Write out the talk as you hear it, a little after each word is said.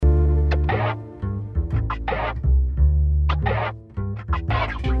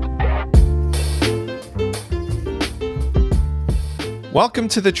Welcome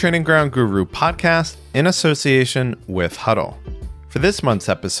to the Training Ground Guru podcast in association with Huddle. For this month's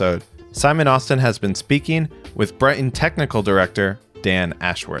episode, Simon Austin has been speaking with Brighton Technical Director Dan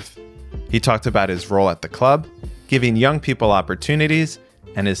Ashworth. He talked about his role at the club, giving young people opportunities,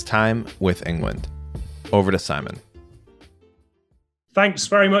 and his time with England. Over to Simon. Thanks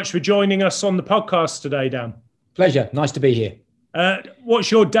very much for joining us on the podcast today, Dan. Pleasure. Nice to be here.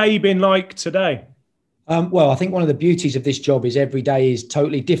 What's your day been like today? Well, I think one of the beauties of this job is every day is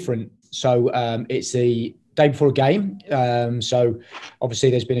totally different. So it's the day before a game. So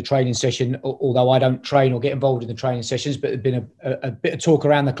obviously there's been a training session, although I don't train or get involved in the training sessions, but there's been a bit of talk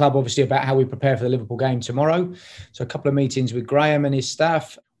around the club, obviously, about how we prepare for the Liverpool game tomorrow. So a couple of meetings with Graham and his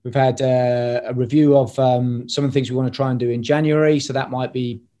staff. We've had a review of some of the things we want to try and do in January. So that might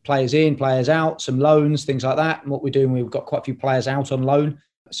be players in, players out, some loans, things like that. And what we're doing, we've got quite a few players out on loan.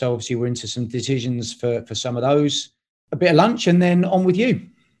 So obviously we're into some decisions for some of those. A bit of lunch and then on with you.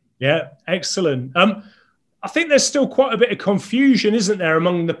 Yeah, excellent. I think there's still quite a bit of confusion, isn't there,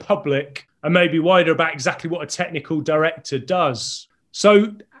 among the public and maybe wider about exactly what a technical director does.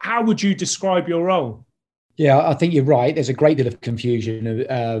 So how would you describe your role? Yeah, I think you're right. There's a great deal of confusion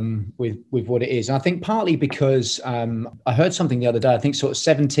with what it is. And I think partly because I heard something the other day, I think sort of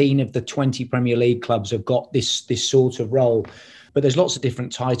 17 of the 20 Premier League clubs have got this sort of role. But there's lots of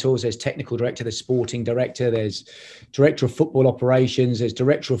different titles. There's technical director, there's sporting director, there's director of football operations, there's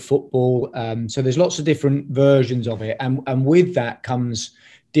director of football. So there's lots of different versions of it. And with that comes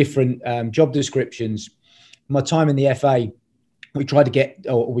different job descriptions. My time in the FA, we tried to get,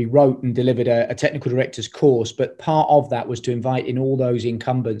 or we wrote and delivered a technical director's course, but part of that was to invite in all those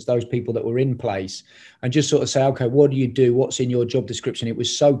incumbents, those people that were in place, and just sort of say, okay, what do you do? What's in your job description? It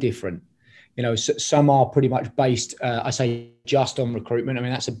was so different. You know, some are pretty much based, I say, just on recruitment. I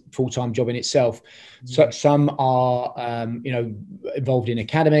mean, that's a full-time job in itself. So some are, involved in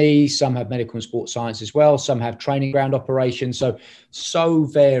academy. Some have medical and sports science as well. Some have training ground operations. So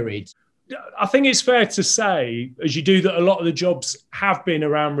varied. I think it's fair to say, as you do, that a lot of the jobs have been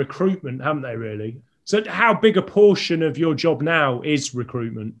around recruitment, haven't they, really? So how big a portion of your job now is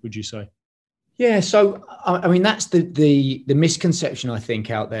recruitment, would you say? Yeah, so I mean that's the misconception I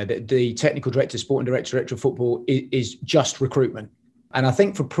think out there, that the technical director, sporting director, director of football is just recruitment. And I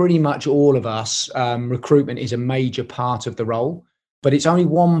think for pretty much all of us, recruitment is a major part of the role, but it's only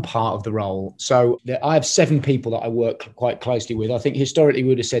one part of the role. So I have 7 people that I work quite closely with. I think historically we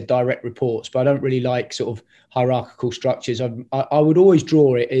would have said direct reports, but I don't really like sort of hierarchical structures. I would always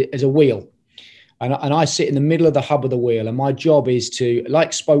draw it as a wheel. And I sit in the middle of the hub of the wheel, and my job is to,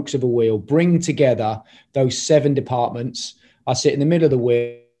 like spokes of a wheel, bring together those 7 departments. I sit in the middle of the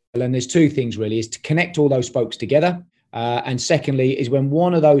wheel, and there's 2 things really, is to connect all those spokes together. And secondly, is when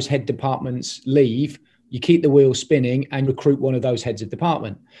one of those head departments leave, you keep the wheel spinning and recruit one of those heads of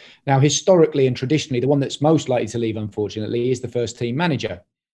department. Now, historically and traditionally, the one that's most likely to leave, unfortunately, is the first team manager.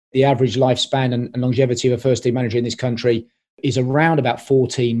 The average lifespan and longevity of a first team manager in this country is around about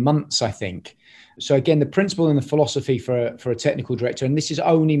 14 months, I think. So again, the principle and the philosophy for a technical director, and this is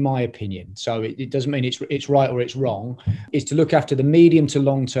only my opinion, so it doesn't mean it's right or it's wrong, is to look after the medium to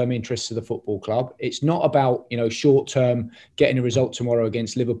long-term interests of the football club. It's not about, short-term getting a result tomorrow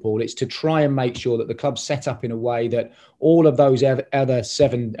against Liverpool. It's to try and make sure that the club's set up in a way that all of those other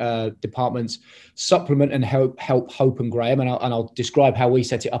 7 departments supplement and help Hope and Graham, and I'll describe how we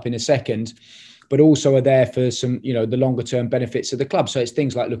set it up in a second, but also are there for some, the longer term benefits of the club. So it's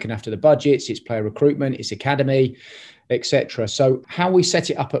things like looking after the budgets, it's player recruitment, it's academy, etc. So how we set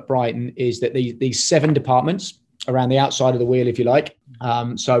it up at Brighton is that these 7 departments around the outside of the wheel, if you like.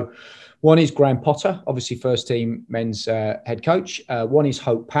 So one is Graham Potter, obviously first team men's head coach. One is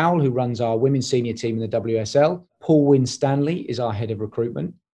Hope Powell, who runs our women's senior team in the WSL. Paul Wynne-Stanley is our head of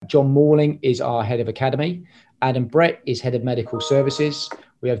recruitment. John Morling is our head of academy. Adam Brett is head of medical services.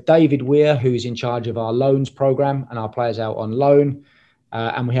 We have David Weir, who's in charge of our loans program and our players out on loan.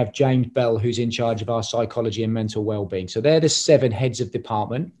 And we have James Bell, who's in charge of our psychology and mental wellbeing. So they're the 7 heads of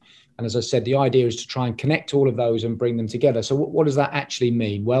department. And as I said, the idea is to try and connect all of those and bring them together. So what does that actually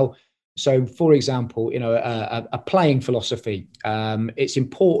mean? Well, so for example, a playing philosophy. It's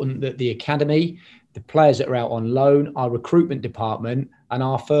important that the academy, the players that are out on loan, our recruitment department and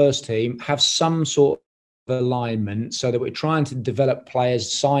our first team have some sort of alignment, so that we're trying to develop players,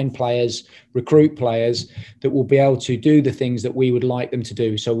 sign players, recruit players that will be able to do the things that we would like them to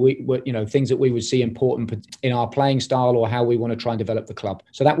do. So we things that we would see important in our playing style or how we want to try and develop the club.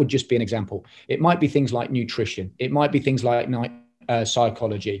 So that would just be an example. It might be things like nutrition. It might be things like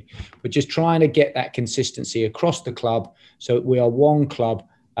psychology. But just trying to get that consistency across the club so we are one club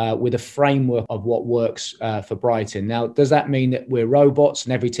with a framework of what works for Brighton. Now, does that mean that we're robots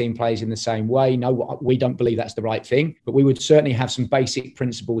and every team plays in the same way? No, we don't believe that's the right thing, but we would certainly have some basic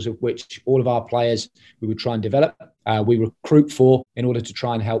principles of which all of our players we would try and develop. We recruit for in order to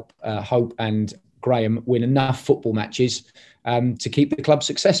try and help Hope and Graham win enough football matches to keep the club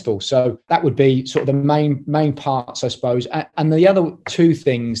successful. So that would be sort of the main parts, I suppose. And the other two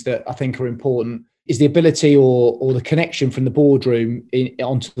things that I think are important is the ability or the connection from the boardroom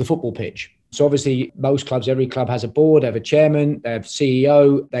onto the football pitch. So obviously most clubs, every club has a board, they have a chairman, they have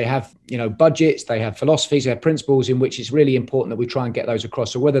CEO, they have, budgets, they have philosophies, they have principles in which it's really important that we try and get those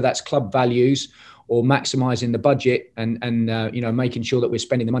across. So whether that's club values or maximising the budget and making sure that we're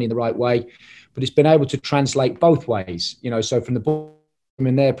spending the money in the right way, but it's been able to translate both ways, so from the boardroom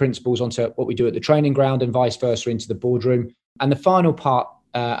and their principles onto what we do at the training ground and vice versa into the boardroom. And the final part,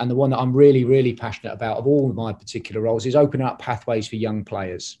 and the one that I'm really, really passionate about of all of my particular roles, is opening up pathways for young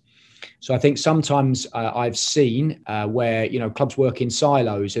players. So I think sometimes I've seen where, clubs work in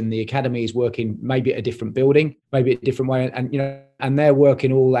silos and the academy is working maybe at a different building, maybe a different way. And they're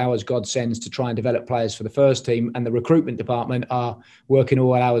working all hours God sends to try and develop players for the first team. And the recruitment department are working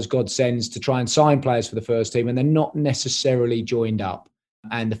all hours God sends to try and sign players for the first team. And they're not necessarily joined up.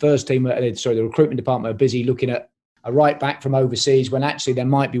 And the the recruitment department are busy looking at a right back from overseas when actually there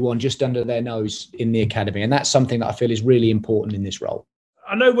might be one just under their nose in the academy. And that's something that I feel is really important in this role.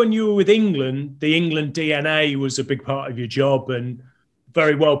 I know when you were with England, the England DNA was a big part of your job and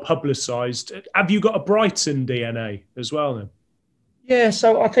very well publicised. Have you got a Brighton DNA as well then? Yeah,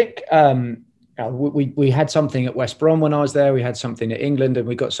 so I think we had something at West Brom when I was there. We had something at England and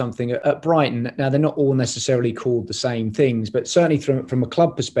we got something at Brighton. Now, they're not all necessarily called the same things, but certainly from a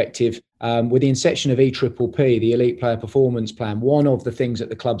club perspective, with the inception of EPPP, the Elite Player Performance Plan, one of the things that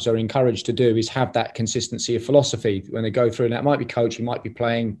the clubs are encouraged to do is have that consistency of philosophy when they go through. And that might be coaching, might be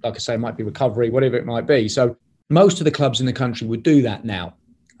playing, like I say, might be recovery, whatever it might be. So most of the clubs in the country would do that now.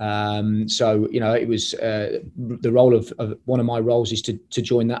 It was the role of one of my roles is to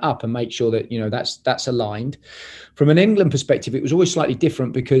join that up and make sure that, that's aligned. From an England perspective, it was always slightly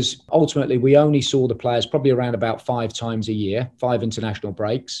different because ultimately we only saw the players probably around about 5 times a year, 5 international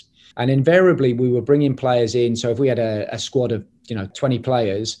breaks. And invariably we were bringing players in. So if we had a squad of, 20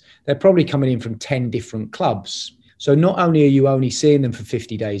 players, they're probably coming in from 10 different clubs. So not only are you only seeing them for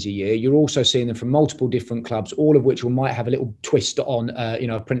 50 days a year, you're also seeing them from multiple different clubs, all of which might have a little twist on,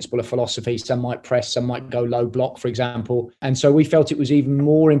 a principle of philosophy. Some might press, some might go low block, for example. And so we felt it was even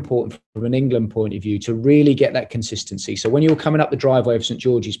more important from an England point of view to really get that consistency. So when you're coming up the driveway of St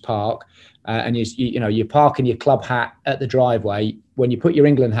George's Park and you're parking your club hat at the driveway, when you put your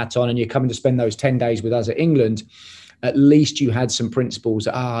England hat on and you're coming to spend those 10 days with us at England, at least you had some principles.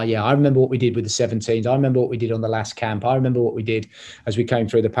 I remember what we did with the 17s. I remember what we did on the last camp. I remember what we did as we came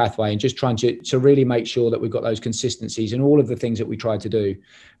through the pathway, and just trying to really make sure that we've got those consistencies and all of the things that we tried to do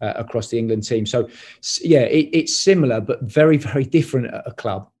across the England team. So, it's similar, but very, very different at a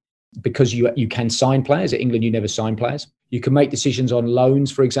club because you can sign players. At England, you never sign players. You can make decisions on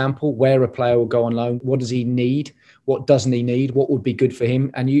loans, for example, where a player will go on loan. What does he need? What doesn't he need? What would be good for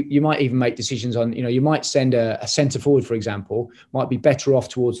him? And you might even make decisions on, you might send a centre forward, for example, might be better off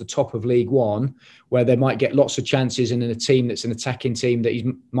towards the top of League One, where they might get lots of chances, and in a team that's an attacking team that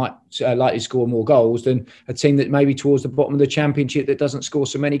he might likely score more goals than a team that maybe towards the bottom of the Championship that doesn't score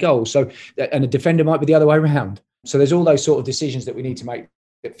so many goals. So, and a defender might be the other way around. So there's all those sort of decisions that we need to make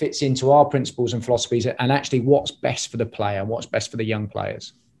that fits into our principles and philosophies, and actually what's best for the player and what's best for the young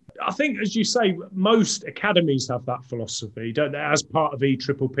players. I think, as you say, most academies have that philosophy, don't they? As part of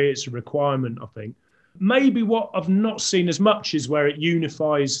EPPP, it's a requirement, I think. Maybe what I've not seen as much is where it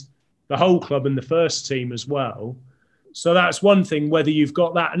unifies the whole club and the first team as well. So that's one thing, whether you've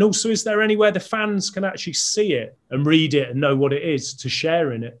got that. And also, is there anywhere the fans can actually see it and read it and know what it is to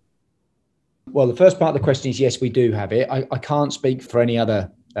share in it? Well, the first part of the question is yes, we do have it. I can't speak for any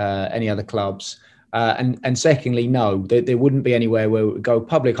other clubs. And secondly, no, there wouldn't be anywhere where it would go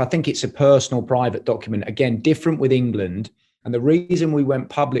public. I think it's a personal, private document. Again, different with England. And the reason we went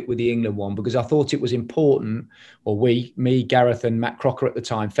public with the England one, because I thought it was important, or me, Gareth and Matt Crocker at the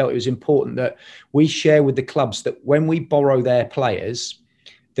time, felt it was important that we share with the clubs that when we borrow their players,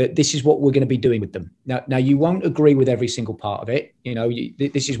 that this is what we're going to be doing with them. Now you won't agree with every single part of it.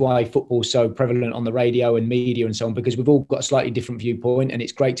 This is why football's so prevalent on the radio and media and so on, because we've all got a slightly different viewpoint, and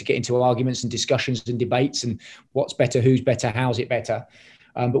it's great to get into arguments and discussions and debates and what's better, who's better, how's it better.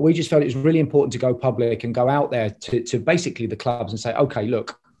 But we just felt it was really important to go public and go out there to basically the clubs and say, okay,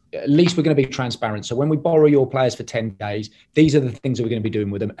 look, at least we're going to be transparent. So when we borrow your players for 10 days, these are the things that we're going to be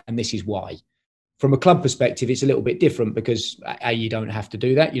doing with them, and this is why. From a club perspective, it's a little bit different because you don't have to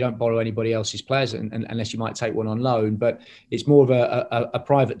do that. You don't borrow anybody else's players unless you might take one on loan. But it's more of a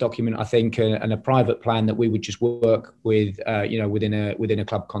private document, I think, and a private plan that we would just work with, within a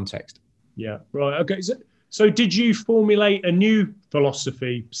club context. Yeah, right. Okay. So did you formulate a new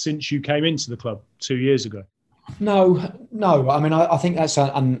philosophy since you came into the club 2 years ago? No. I mean, I think that's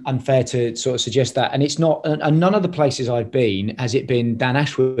unfair to sort of suggest that. And it's not, and none of the places I've been has it been Dan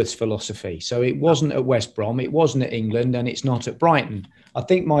Ashworth's philosophy. So it wasn't at West Brom, it wasn't at England, and it's not at Brighton. I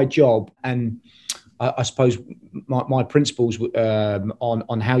think my job, and I suppose my principles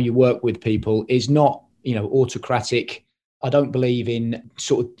on how you work with people is not, autocratic. I don't believe in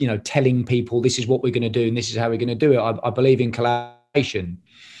sort of, telling people this is what we're going to do and this is how we're going to do it. I believe in collaboration.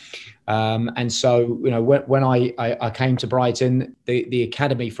 And so, when I came to Brighton, the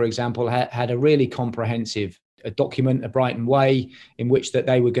academy, for example, had a really comprehensive document, a Brighton Way, in which that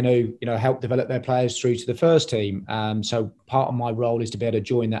they were going to, help develop their players through to the first team. So part of my role is to be able to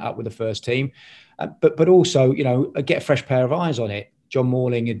join that up with the first team, but also, get a fresh pair of eyes on it. John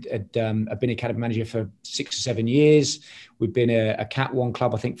Morling had been academy manager for 6 or 7 years. We've been a Cat 1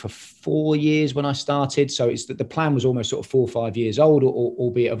 club, I think, for 4 years when I started. So it's that the plan was almost sort of 4 or 5 years old,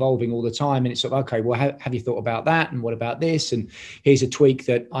 albeit evolving all the time. And it's sort of, okay, well, have you thought about that? And what about this? And here's a tweak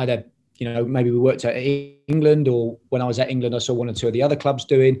that either, maybe we worked at England, or when I was at England, I saw 1 or 2 of the other clubs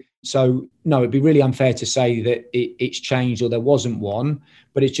doing. So no, it'd be really unfair to say that it's changed or there wasn't one,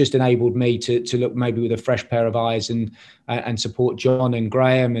 but it's just enabled me to look maybe with a fresh pair of eyes and support John and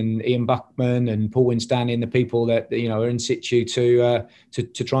Graham and Ian Buckman and Paul Winstanley and the people that are in situ to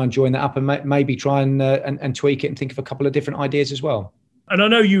try and join that up and maybe try and tweak it and think of a couple of different ideas as well. And I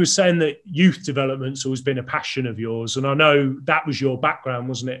know you were saying that youth development's always been a passion of yours, and I know that was your background,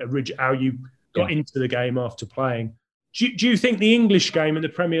 wasn't it? How you got into the game after playing. Do you think the English game in the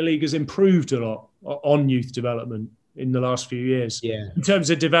Premier League has improved a lot on youth development in the last few years? Yeah. In terms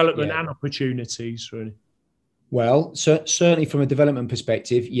of development and opportunities, really? Well, certainly from a development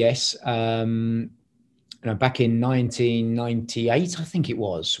perspective, yes. Back in 1998, I think it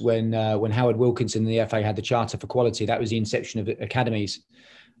was, when Howard Wilkinson and the FA had the Charter for Quality. That was the inception of academies.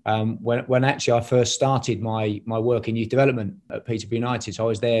 When actually I first started my work in youth development at Peterborough United, so I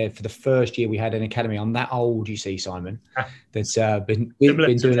was there for the first year we had an academy. I'm that old, you see, Simon, that's been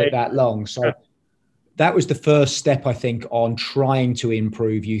doing it that long. So that was the first step, I think, on trying to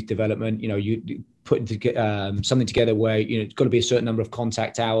improve youth development. You putting something together where it's got to be a certain number of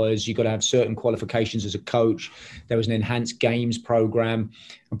contact hours. You've got to have certain qualifications as a coach. There was an enhanced games program,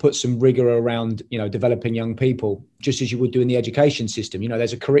 and put some rigor around developing young people, just as you would do in the education system.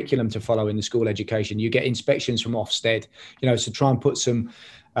 There's a curriculum to follow in the school education. You get inspections from Ofsted, so try and put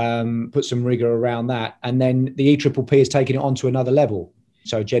some rigor around that. And then the EPPP has taken it on to another level.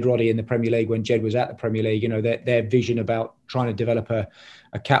 So Jed Roddy in the Premier League, when Jed was at the Premier League, their vision about trying to develop a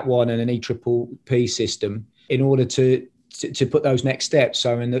Cat 1 and an EPPP system in order to put those next steps.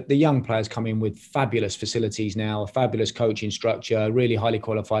 So, and the young players come in with fabulous facilities now, a fabulous coaching structure, really highly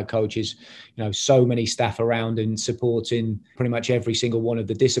qualified coaches, so many staff around and supporting pretty much every single one of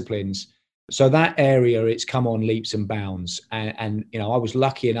the disciplines. So that area, it's come on leaps and bounds. And I was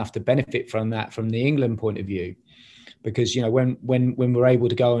lucky enough to benefit from that from the England point of view. Because, when we're able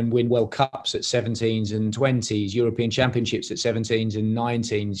to go and win World Cups at 17s and 20s, European Championships at 17s and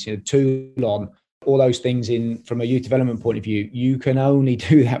 19s, Toulon, all those things from a youth development point of view, you can only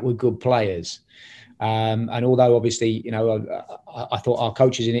do that with good players. And although obviously, I thought our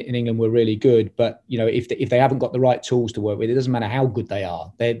coaches in England were really good, but, if they haven't got the right tools to work with, it doesn't matter how good they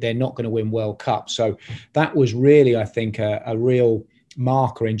are, they're not going to win World Cups. So that was really, I think, a real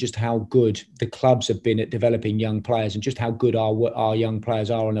marker in just how good the clubs have been at developing young players and just how good our young players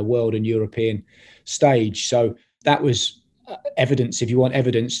are on a world and European stage. So that was evidence, if you want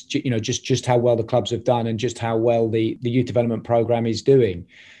evidence, just how well the clubs have done and just how well the youth development program is doing.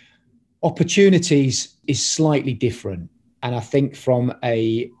 Opportunities is slightly different. And I think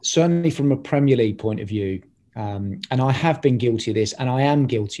certainly from a Premier League point of view, and I have been guilty of this and I am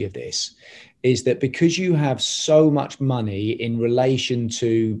guilty of this, is that because you have so much money in relation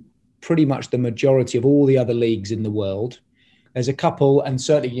to pretty much the majority of all the other leagues in the world, there's a couple, and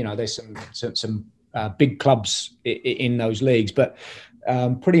certainly, there's some big clubs in those leagues, but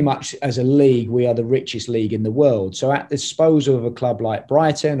pretty much as a league, we are the richest league in the world. So at the disposal of a club like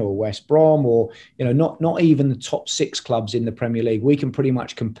Brighton or West Brom, or, not even the top 6 clubs in the Premier League, we can pretty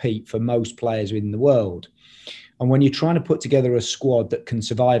much compete for most players in the world. And when you're trying to put together a squad that can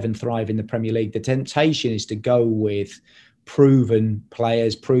survive and thrive in the Premier League, the temptation is to go with proven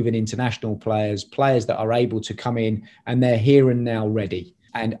players, proven international players that are able to come in and they're here and now ready.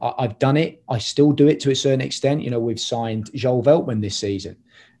 And I've done it. I still do it to a certain extent. We've signed Joel Veltman this season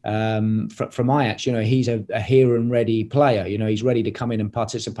from Ajax. He's a here and ready player. He's ready to come in and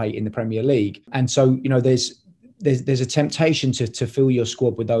participate in the Premier League. And so, there's a temptation to fill your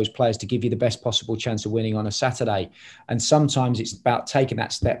squad with those players to give you the best possible chance of winning on a Saturday. And sometimes it's about taking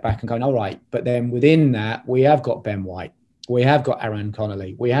that step back and going, all right, but then within that, we have got Ben White. We have got Aaron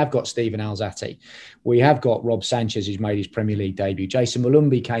Connolly. We have got Steven Alzate. We have got Rob Sanchez, who's made his Premier League debut. Jason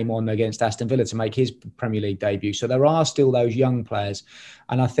Malumbi came on against Aston Villa to make his Premier League debut. So there are still those young players.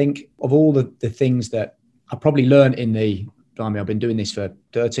 And I think of all the things that I probably learned I've been doing this for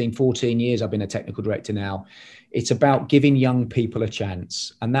 13, 14 years. I've been a technical director now. It's about giving young people a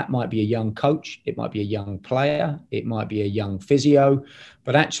chance. And that might be a young coach. It might be a young player. It might be a young physio.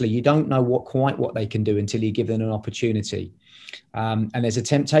 But actually, you don't know what they can do until you give them an opportunity. And there's a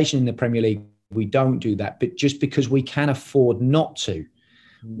temptation in the Premier League. We don't do that, but just because we can afford not to.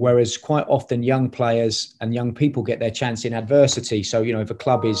 Whereas quite often young players and young people get their chance in adversity. So, if a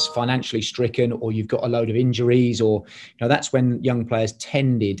club is financially stricken or you've got a load of injuries, or, that's when young players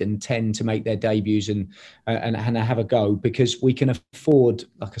tend to make their debuts and have a go, because we can afford,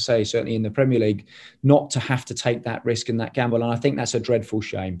 like I say, certainly in the Premier League, not to have to take that risk and that gamble. And I think that's a dreadful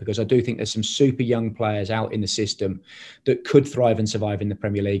shame, because I do think there's some super young players out in the system that could thrive and survive in the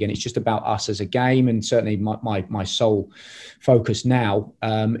Premier League. And it's just about us as a game. And certainly my sole focus now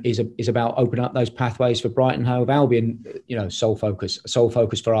is about opening up those pathways for Brighton Hove Albion. Sole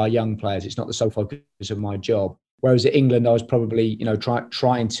focus for our young players. It's not the sole focus of my job. Whereas at England, I was probably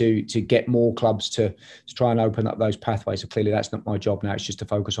trying to get more clubs to try and open up those pathways. So clearly, that's not my job now. It's just to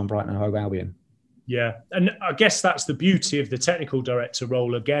focus on Brighton Hove Albion. Yeah, and I guess that's the beauty of the technical director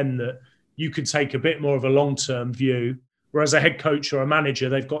role again, that you can take a bit more of a long-term view. Whereas a head coach or a manager,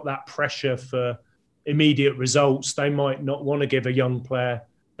 they've got that pressure for immediate results. They might not want to give a young player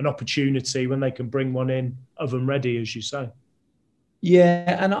an opportunity when they can bring one in oven ready, as you say.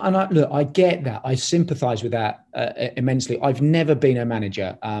 Yeah, and I get that. I sympathise with that immensely. I've never been a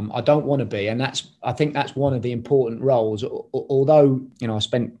manager. I don't want to be, and I think that's one of the important roles. Although I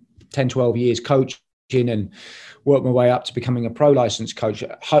spent 10, 12 years coaching and worked my way up to becoming a pro licensed coach.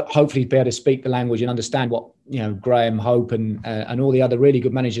 Hopefully, be able to speak the language and understand what Graham, Hope, and all the other really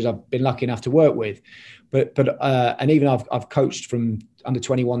good managers I've been lucky enough to work with. But and even I've coached from under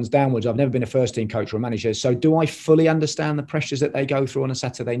 21s downwards. I've never been a first team coach or a manager. So do I fully understand the pressures that they go through on a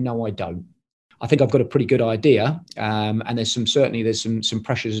Saturday? No, I don't. I think I've got a pretty good idea. And there's some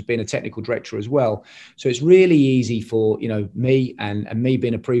pressures as being a technical director as well. So it's really easy for, me and me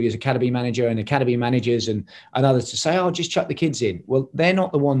being a previous academy manager and academy managers and others to say, oh, just chuck the kids in. Well, they're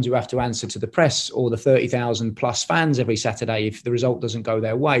not the ones who have to answer to the press or the 30,000 plus fans every Saturday if the result doesn't go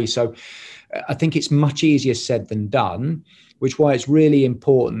their way. So I think it's much easier said than done, which is why it's really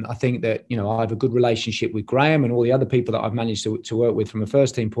important. I think that, I have a good relationship with Graham and all the other people that I've managed to work with from a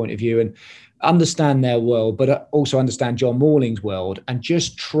first team point of view, and understand their world, but also understand John Morling's world, and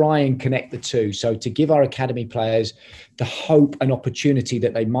just try and connect the two. So to give our academy players the hope and opportunity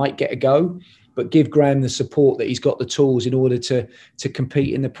that they might get a go, but give Graham the support that he's got the tools in order to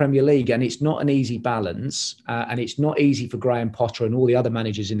compete in the Premier League. And it's not an easy balance. And it's not easy for Graham Potter and all the other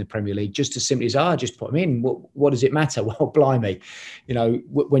managers in the Premier League just to simply say, just put him in. What does it matter? Well, blimey.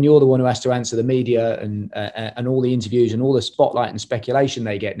 When you're the one who has to answer the media and all the interviews and all the spotlight and speculation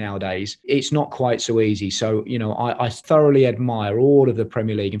they get nowadays, it's not quite so easy. So, I thoroughly admire all of the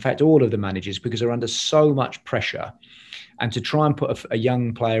Premier League, in fact, all of the managers, because they're under so much pressure. And to try and put a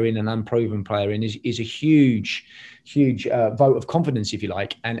young player in, an unproven player in, is a huge vote of confidence, if you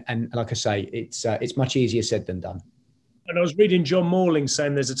like. And like I say, it's much easier said than done. And I was reading John Morling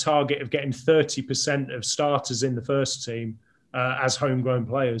saying there's a target of getting 30% of starters in the first team as homegrown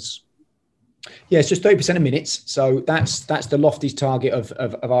players. Yeah, it's just 30% of minutes. So that's the loftiest target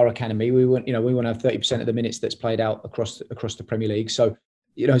of our academy. We want to have 30% of the minutes that's played out across the Premier League. So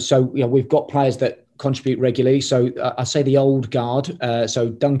we've got players that contribute regularly. So I say the old guard.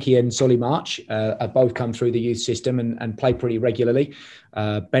 So Dunkey and Solly March have both come through the youth system and play pretty regularly.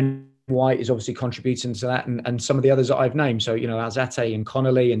 Ben White is obviously contributing to that, and some of the others that I've named. So, Alzate and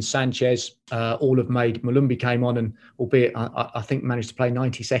Connolly and Sanchez, all have made. Malumbi came on and, albeit I think managed to play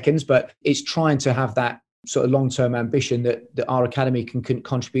 90 seconds, but it's trying to have that sort of long-term ambition that our academy can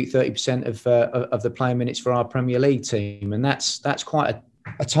contribute 30% of the playing minutes for our Premier League team. And that's quite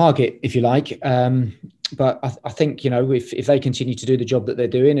a target, if you like. But I think, if they continue to do the job that they're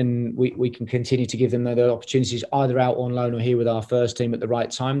doing, and we can continue to give them the opportunities either out on loan or here with our first team at the right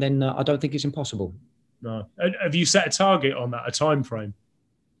time, then I don't think it's impossible. No. Have you set a target on that, a time frame?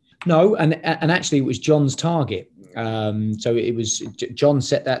 No, and actually it was John's target. So it was John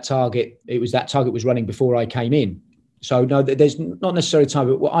set that target. That target was running before I came in. So no, there's not necessarily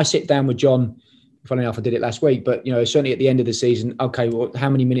time. But I sit down with John. Funny enough, I did it last week. But certainly at the end of the season, okay, well, how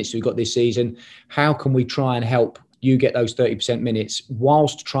many minutes have we got this season? How can we try and help you get those 30% minutes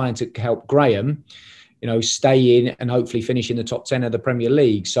whilst trying to help Graham, stay in and hopefully finish in the top 10 of the Premier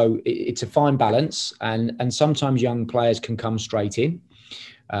League? So it's a fine balance, and sometimes young players can come straight in.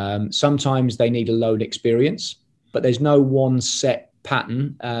 Sometimes they need a loan experience, but there's no one set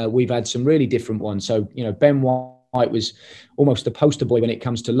pattern. We've had some really different ones. So, Ben White was almost the poster boy when it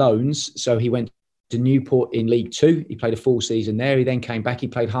comes to loans. So he went to Newport in League Two. He played a full season there. He then came back. He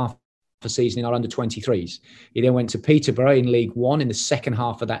played half a season in our under-23s. He then went to Peterborough in League One in the second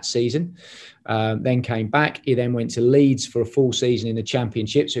half of that season. Then came back. He then went to Leeds for a full season in the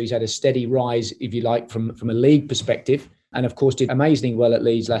Championship. So he's had a steady rise, if you like, from a league perspective. And of course, did amazingly well at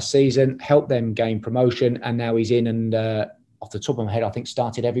Leeds last season, helped them gain promotion. And now he's in and off the top of my head, I think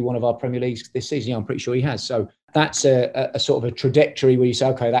started every one of our Premier Leagues this season. I'm pretty sure he has. So that's a sort of a trajectory where you say,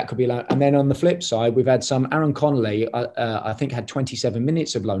 okay, that could be loan. And then on the flip side, we've had some. Aaron Connolly, I think, had 27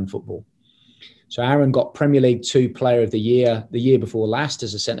 minutes of loan football. So Aaron got Premier League 2 Player of the Year before last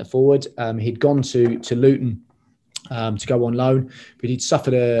as a centre forward. He'd gone to Luton to go on loan, but he'd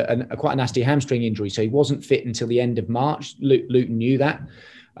suffered a quite a nasty hamstring injury, so he wasn't fit until the end of March. Luton knew that.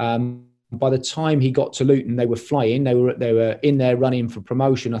 By the time he got to Luton, they were flying. They were in there running for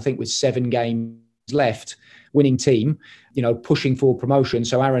promotion, I think, with 7 games left, winning team, pushing for promotion.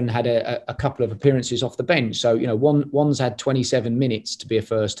 So Aaron had a couple of appearances off the bench. So, one's had 27 minutes to be a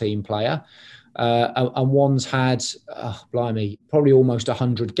first team player, and one's had, probably almost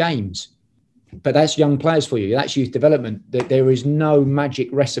 100 games. But that's young players for you. That's youth development. There is no magic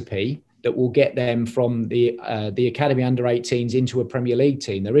recipe that will get them from the academy under 18s into a Premier League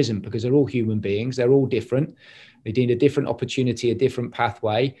team. There isn't, because they're all human beings. They're all different. They need a different opportunity, a different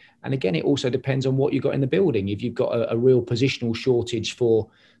pathway. And again, it also depends on what you've got in the building. If you've got a real positional shortage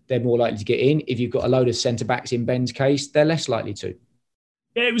they're more likely to get in. If you've got a load of centre-backs in Ben's case, they're less likely to.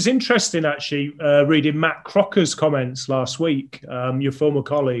 Yeah, it was interesting, actually, reading Matt Crocker's comments last week, your former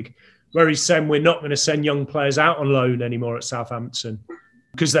colleague, where he's saying we're not going to send young players out on loan anymore at Southampton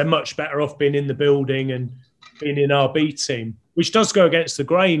because they're much better off being in the building and being in our B team, which does go against the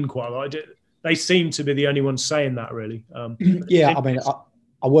grain quite a lot. They seem to be the only ones saying that, really. Yeah, I mean,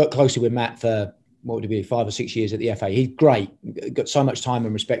 I worked closely with Matt for, 5 or 6 years at the FA. He's great. Got so much time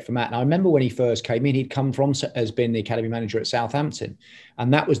and respect for Matt. And I remember when he first came in, he'd come from as being the academy manager at Southampton.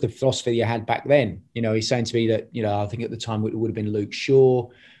 And that was the philosophy you had back then. He's saying to me that, I think at the time it would have been Luke Shaw,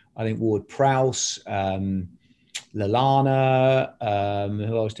 I think Ward Prowse, Lallana.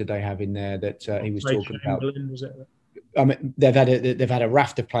 Who else did they have in there that he was talking about? Was it? I mean, they've had a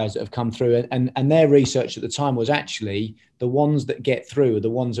raft of players that have come through, and their research at the time was actually the ones that get through are the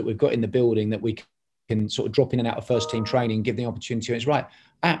ones that we've got in the building that we can sort of drop in and out of first team training, give the opportunity. It's right,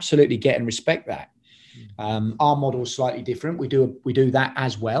 absolutely get and respect that. Our model is slightly different. We do that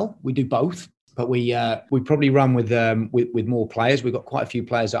as well. We do both. But we probably run with more players. We've got quite a few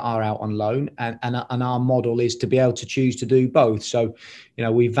players that are out on loan, and our model is to be able to choose to do both. So,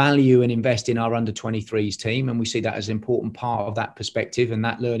 we value and invest in our under-23s team, and we see that as an important part of that perspective and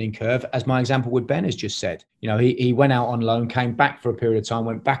that learning curve. As my example with Ben has just said, he went out on loan, came back for a period of time,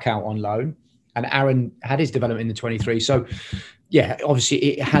 went back out on loan, and Aaron had his development in the 23. So, yeah, obviously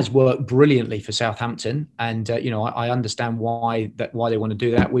it has worked brilliantly for Southampton, and I understand why they want to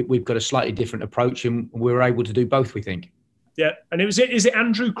do that. We've got a slightly different approach, and we're able to do both, we think. Yeah, and is it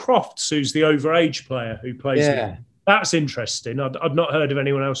Andrew Crofts who's the overage player who plays? Yeah, that's interesting. I've not heard of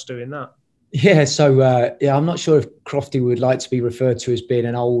anyone else doing that. Yeah, so I'm not sure if Crofty would like to be referred to as being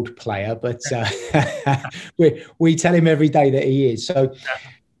an old player, but we tell him every day that he is. So.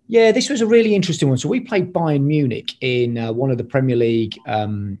 Yeah, this was a really interesting one. So we played Bayern Munich in one of the Premier League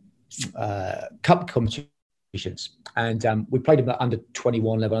cup competitions. And we played them at under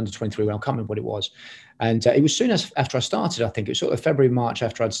 21 level, under 23, I can't remember what it was. And it was soon after I started, I think. It was sort of February, March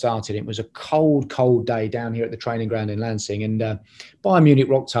after I'd started. It was a cold, cold day down here at the training ground in Lansing. And Bayern Munich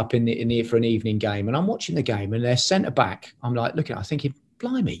rocked up in the for an evening game. And I'm watching the game, and their centre-back, I'm like looking at it, I'm thinking,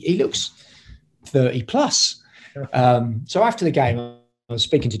 blimey, he looks 30 plus. So after the game, I was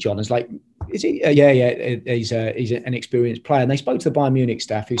speaking to John. I was like, "Is he? He's an experienced player." And they spoke to the Bayern Munich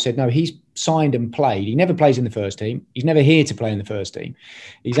staff, who said, "No, he's signed and played. He never plays in the first team. He's never here to play in the first team.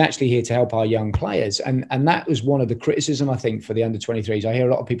 He's actually here to help our young players." And that was one of the criticism, I think, for the under-23s. I hear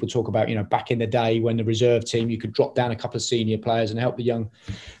a lot of people talk about, back in the day when the reserve team, you could drop down a couple of senior players and help the young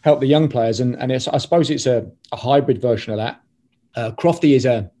players. And I suppose it's a hybrid version of that. Crofty is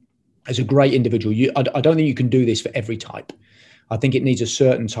a as a great individual. I don't think you can do this for every type. I think it needs a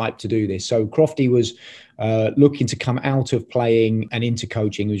certain type to do this. So Crofty was looking to come out of playing and into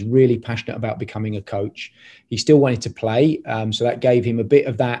coaching. He was really passionate about becoming a coach. He still wanted to play. So that gave him a bit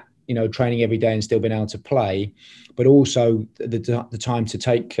of that, training every day and still being able to play, but also the time to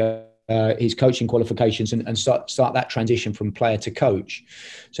take his coaching qualifications and start that transition from player to coach.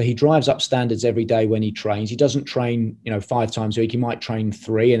 So he drives up standards every day when he trains. He doesn't train, 5 times a week. He might train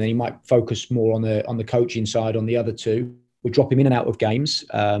 3, and then he might focus more on the coaching side on the other 2. We drop him in and out of games.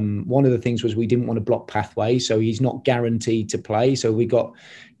 One of the things was we didn't want to block pathways, so he's not guaranteed to play. So we got,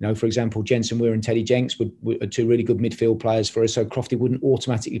 for example, Jensen Weir and Teddy Jenks were 2 really good midfield players for us. So Crofty wouldn't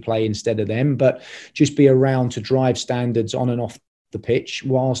automatically play instead of them, but just be around to drive standards on and off the pitch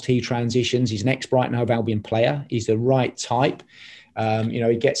whilst he transitions. He's an ex-Brighton Hove Albion player. He's the right type.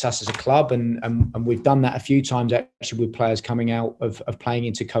 He gets us as a club, and we've done that a few times actually with players coming out of playing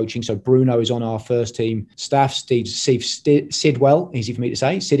into coaching. So Bruno is on our first team staff. Steve Sidwell, easy for me to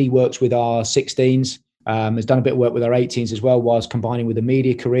say. Siddy works with our 16s. Has done a bit of work with our 18s as well, whilst combining with a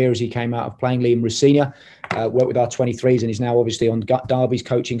media career as he came out of playing. Liam Rossina worked with our 23s and is now obviously on Derby's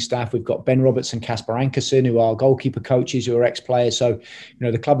coaching staff. We've got Ben Roberts and Casper Ankerson, who are goalkeeper coaches, who are ex-players. So,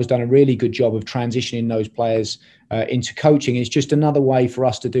 the club has done a really good job of transitioning those players into coaching. It's just another way for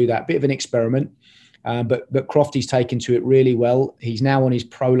us to do that. Bit of an experiment, but Crofty's taken to it really well. He's now on his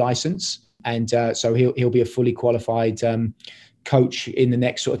pro license, and so he'll be a fully qualified coach in the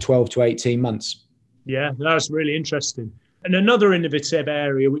next sort of 12 to 18 months. Yeah, that's really interesting. And another innovative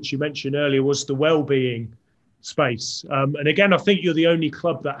area, which you mentioned earlier, was the wellbeing space. And again, I think you're the only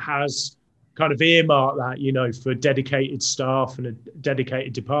club that has kind of earmarked that, for dedicated staff and a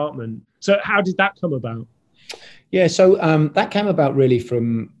dedicated department. So how did that come about? Yeah, so that came about really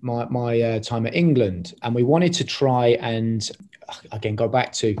from my time at England. And we wanted to try and, again, go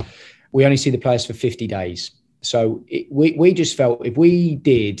back to, we only see the players for 50 days. So we just felt if we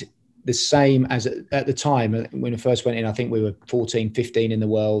did the same as at the time when we first went in, I think we were 14, 15 in the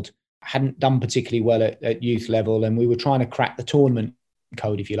world, hadn't done particularly well at youth level, and we were trying to crack the tournament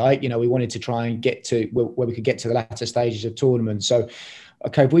code, if you like. We wanted to try and get to where we could get to the latter stages of tournaments. So,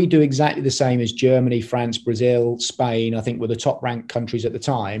 okay, if we do exactly the same as Germany, France, Brazil, Spain, I think were the top ranked countries at the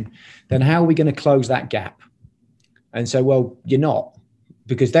time, then how are we going to close that gap? And so, well, you're not.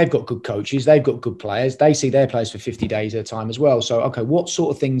 Because they've got good coaches, they've got good players, they see their players for 50 days at a time as well. So, okay, what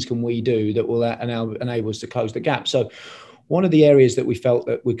sort of things can we do that will enable us to close the gap? So one of the areas that we felt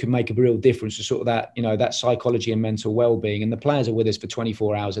that we could make a real difference is sort of that, that psychology and mental well-being. And the players are with us for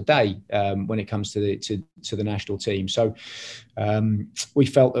 24 hours a day when it comes to the national team. So we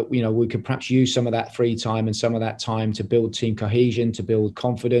felt that, we could perhaps use some of that free time and some of that time to build team cohesion, to build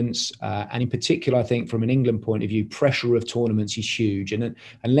confidence. And in particular, I think from an England point of view, pressure of tournaments is huge. And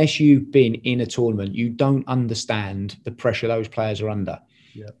unless you've been in a tournament, you don't understand the pressure those players are under.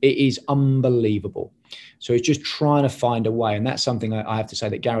 Yeah. It is unbelievable. So it's just trying to find a way. And that's something I have to say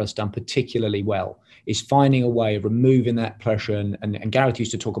that Gareth's done particularly well, is finding a way of removing that pressure. And Gareth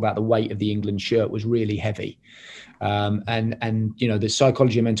used to talk about the weight of the England shirt was really heavy. And the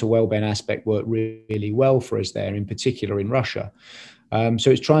psychology and mental wellbeing aspect worked really well for us there, in particular in Russia.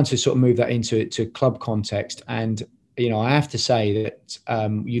 So it's trying to sort of move that into club context. And I have to say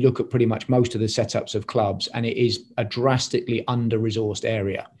that you look at pretty much most of the setups of clubs, and it is a drastically under-resourced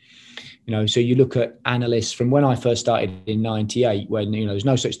area. So you look at analysts from when I first started in 98, when, there's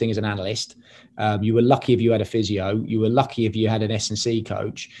no such thing as an analyst. You were lucky if you had a physio. You were lucky if you had an S&C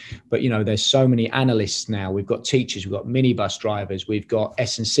coach. But, there's so many analysts now. We've got teachers, we've got minibus drivers, we've got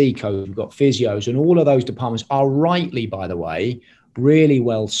S&C coaches, we've got physios, and all of those departments are rightly, by the way, really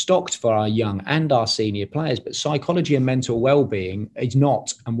well stocked for our young and our senior players, but psychology and mental well-being is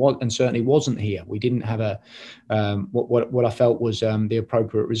not, and certainly wasn't here. We didn't have what I felt was the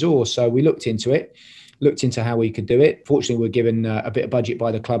appropriate resource. So we looked into how we could do it. Fortunately, we're given a bit of budget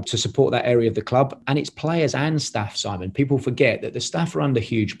by the club to support that area of the club, and it's players and staff, Simon. People forget that the staff are under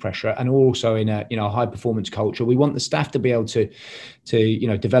huge pressure, and also in a high performance culture. We want the staff to be able to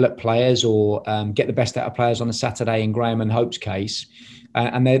develop players or get the best out of players on a Saturday in Graham and Hope's case.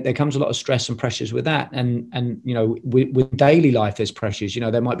 And there comes a lot of stress and pressures with that. And with daily life, there's pressures.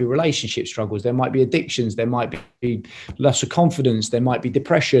 There might be relationship struggles. There might be addictions. There might be loss of confidence. There might be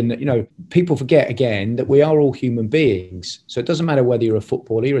depression. People forget, again, mind that we are all human beings. So it doesn't matter whether you're a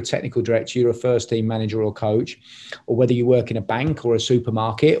footballer, you're a technical director, you're a first team manager or coach, or whether you work in a bank or a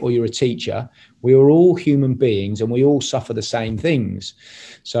supermarket or you're a teacher. We are all human beings and we all suffer the same things.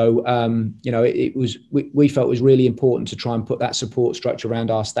 So, we felt it was really important to try and put that support structure around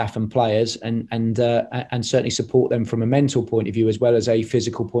our staff and players and certainly support them from a mental point of view, as well as a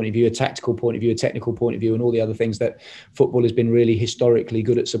physical point of view, a tactical point of view, a technical point of view, and all the other things that football has been really historically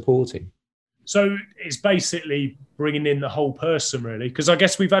good at supporting. So it's basically bringing in the whole person, really, because I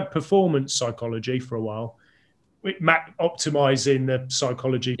guess we've had performance psychology for a while, optimizing the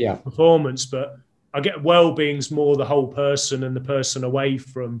psychology of performance, but I get well-being's more the whole person and the person away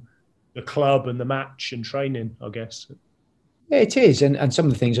from the club and the match and training, I guess. Yeah, it is. And some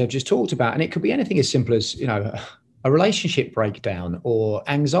of the things I've just talked about, and it could be anything as simple as, a relationship breakdown or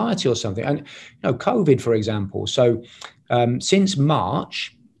anxiety or something. And, COVID, for example. So since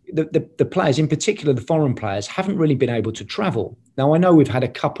March, the players, in particular the foreign players, haven't really been able to travel. Now, I know we've had a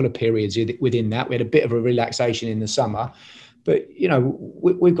couple of periods within that. We had a bit of a relaxation in the summer. But,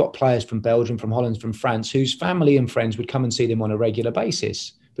 we've got players from Belgium, from Holland, from France, whose family and friends would come and see them on a regular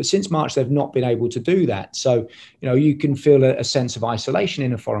basis. But since March, they've not been able to do that. So, you can feel a sense of isolation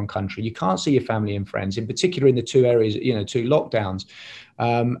in a foreign country. You can't see your family and friends, in particular in the two areas, two lockdowns.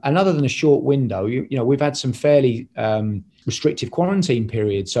 And other than a short window, we've had some fairly restrictive quarantine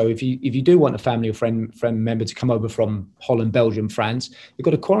periods. So if you do want a family or friend member to come over from Holland, Belgium, France, you've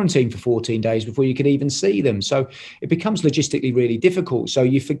got to quarantine for 14 days before you can even see them. So it becomes logistically really difficult. So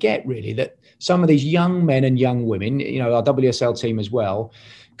you forget really that some of these young men and young women, our WSL team as well,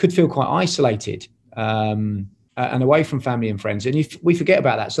 could feel quite isolated and away from family and friends. And we forget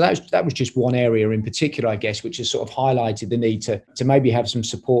about that. So that was just one area in particular, I guess, which has sort of highlighted the need to maybe have some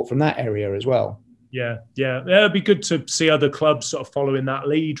support from that area as well. Yeah. It'd be good to see other clubs sort of following that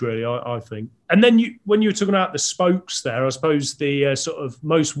lead, really, I think. And then when you were talking about the spokes there, I suppose the sort of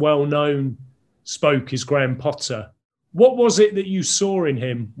most well-known spoke is Graham Potter. What was it that you saw in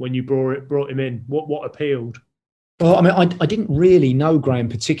him when you brought him in? What appealed? Well, I mean, I didn't really know Graham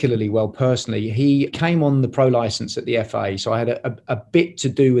particularly well personally. He came on the pro license at the FA, so I had a bit to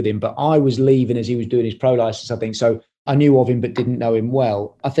do with him, but I was leaving as he was doing his pro license, I think. So I knew of him but didn't know him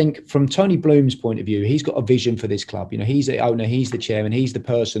well. I think from Tony Bloom's point of view, he's got a vision for this club. He's the owner, he's the chairman, he's the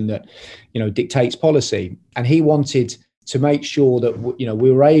person that, dictates policy. And he wanted to make sure that,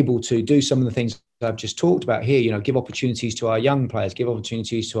 we were able to do some of the things I've just talked about here, give opportunities to our young players, give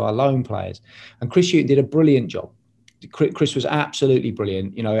opportunities to our loan players. And Chris Hughton did a brilliant job. Chris was absolutely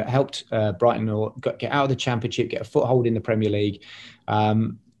brilliant. It helped Brighton get out of the Championship, get a foothold in the Premier League.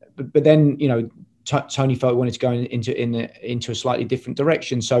 But then, Tony felt he wanted to go into a slightly different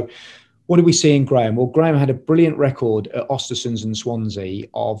direction. So what did we see in Graham? Well, Graham had a brilliant record at Ostersunds and Swansea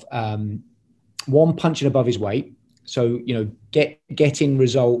of one, punching above his weight. So, getting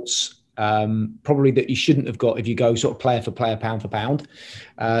results probably that you shouldn't have got if you go sort of player for player, pound for pound.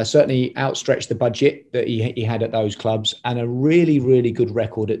 Certainly outstretched the budget that he had at those clubs, and a really, really good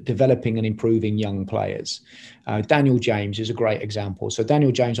record at developing and improving young players. Daniel James is a great example. So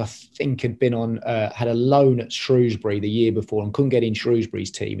Daniel James, I think, had a loan at Shrewsbury the year before and couldn't get in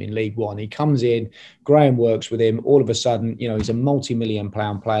Shrewsbury's team in League One. He comes in, Graham works with him. All of a sudden, he's a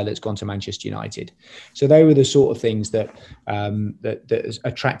multi-million-pound player that's gone to Manchester United. So they were the sort of things that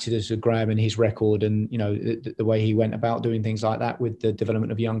attracted us to Graham and his record, and the way he went about doing things like that with the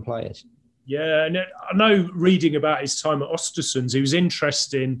development of young players. Yeah, and I know reading about his time at Ostersunds, he was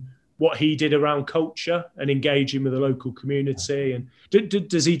interested in what he did around culture and engaging with the local community. And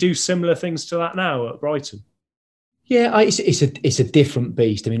does he do similar things to that now at Brighton? Yeah, it's a different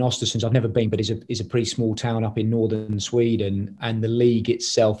beast. I mean, Ostersunds, I've never been, but it's a pretty small town up in northern Sweden, and the league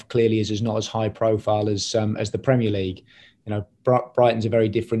itself clearly is not as high profile as the Premier League. Brighton's a very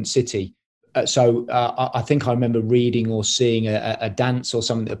different city. So I think I remember reading or seeing a dance or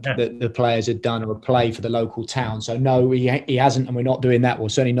something that the players had done, or a play for the local town. So no, he hasn't, and we're not doing that. Well,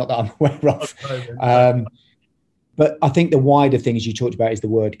 certainly not that I'm aware of. But I think the wider thing, as you talked about, is the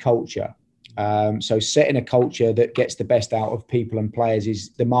word culture. So setting a culture that gets the best out of people and players is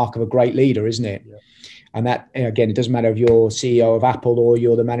the mark of a great leader, isn't it? Yeah. And that, again, it doesn't matter if you're CEO of Apple or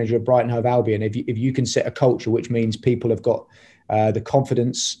you're the manager of Brighton Hove Albion. If you can set a culture, which means people have got the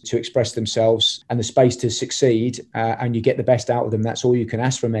confidence to express themselves and the space to succeed, and you get the best out of them, that's all you can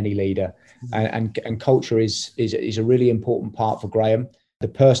ask from any leader. And culture is a really important part for Graham. The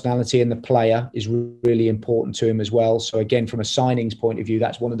personality and the player is really important to him as well. So again, from a signings point of view,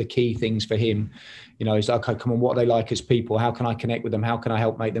 that's one of the key things for him. Is okay, come on, what are they like as people? How can I connect with them? How can I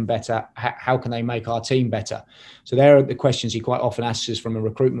help make them better? How can they make our team better? So there are the questions he quite often asks us from a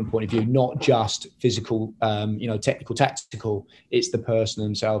recruitment point of view, not just physical, technical, tactical. It's the person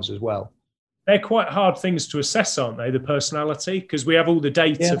themselves as well. They're quite hard things to assess, aren't they? The personality, because we have all the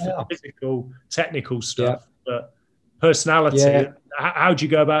data for physical, technical stuff, but personality, how do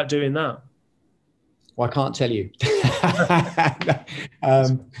you go about doing that? Well, I can't tell you.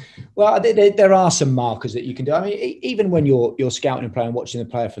 Well, there are some markers that you can do. I mean, even when you're scouting a player and watching the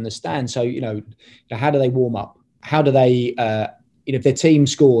player from the stand. So, how do they warm up? How do they, if their team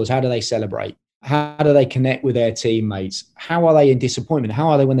scores, how do they celebrate? How do they connect with their teammates? How are they in disappointment? How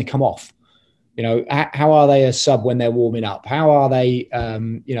are they when they come off? How are they a sub when they're warming up? How are they,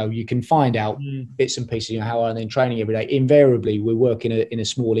 you can find out bits and pieces, how are they in training every day? Invariably, we work in a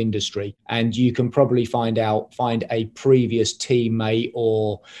small industry, and you can probably find a previous teammate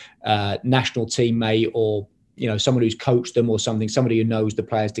or national teammate or, someone who's coached them or somebody who knows the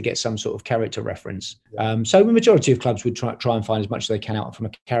players to get some sort of character reference. So the majority of clubs would try and find as much as they can out from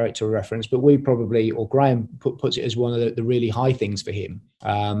a character reference, but we probably, or Graham puts it as one of the really high things for him,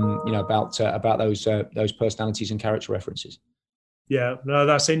 about those personalities and character references. Yeah, no,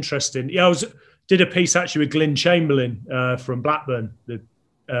 that's interesting. Yeah, I did a piece actually with Glyn Chamberlain from Blackburn.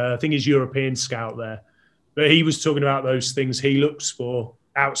 I think he's European scout there, but he was talking about those things he looks for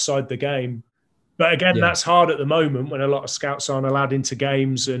outside the game. But again, that's hard at the moment when a lot of scouts aren't allowed into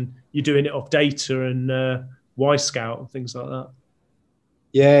games and you're doing it off data and Y-Scout and things like that.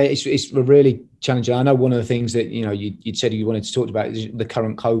 Yeah, it's really challenging. I know one of the things that, you'd said you wanted to talk about is the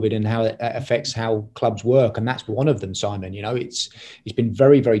current COVID and how it affects how clubs work. And that's one of them, Simon. It's been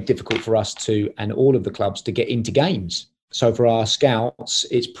very, very difficult for us and all of the clubs to get into games. So for our scouts,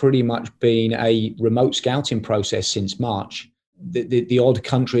 it's pretty much been a remote scouting process since March. The odd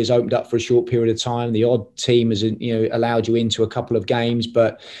country has opened up for a short period of time. The odd team has, allowed you into a couple of games.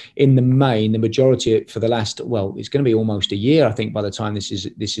 But in the main, the majority for the last, it's going to be almost a year, I think, by the time this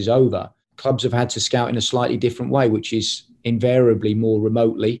is over. Clubs have had to scout in a slightly different way, which is invariably more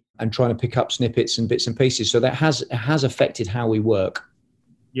remotely and trying to pick up snippets and bits and pieces. So that has affected how we work.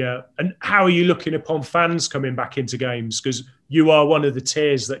 Yeah. And how are you looking upon fans coming back into games? Because you are one of the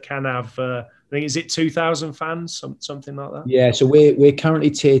tiers that can have... I think, is it 2,000 fans, something like that? Yeah, so we're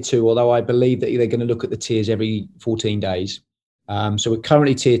currently tier 2, although I believe that they're going to look at the tiers every 14 days. So we're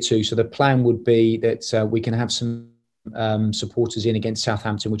currently tier 2. So the plan would be that we can have some supporters in against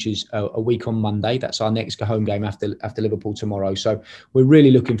Southampton, which is a week on Monday. That's our next home game after Liverpool tomorrow. So we're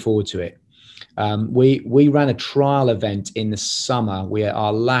really looking forward to it. We ran a trial event in the summer where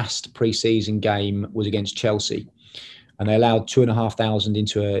our last pre-season game was against Chelsea. And they allowed 2,500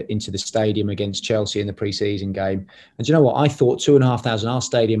 into the stadium against Chelsea in the pre-season game. And do you know what? I thought 2,500. Our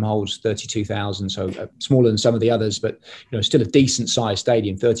stadium holds 32,000, so smaller than some of the others, but still a decent sized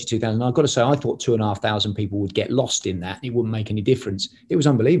stadium, 32,000. I've got to say, I thought 2,500 people would get lost in that. It wouldn't make any difference. It was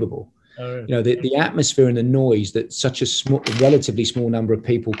unbelievable. Oh, really? The atmosphere and the noise that such a relatively small number of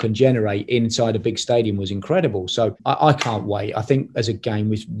people can generate inside a big stadium was incredible. So I can't wait. I think as a game,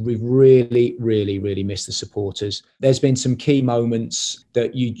 we've really, really, really missed the supporters. There's been some key moments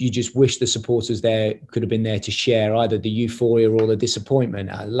that you just wish the supporters there could have been there to share, either the euphoria or the disappointment.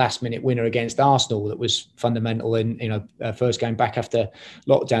 A last-minute winner against Arsenal that was fundamental in first game back after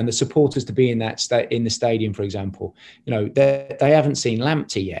lockdown. The supporters to be in in the stadium, for example, they haven't seen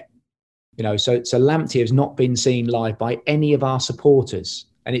Lamptey yet. So Lamptey has not been seen live by any of our supporters,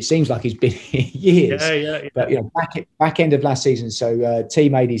 and it seems like he's been here years. Yeah. But back end of last season, so T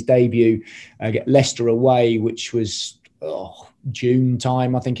made his debut at Leicester away, which was June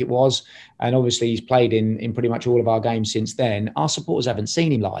time, I think it was, and obviously he's played in pretty much all of our games since then. Our supporters haven't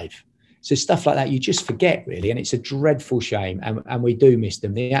seen him live. So stuff like that you just forget, really, and it's a dreadful shame, and we do miss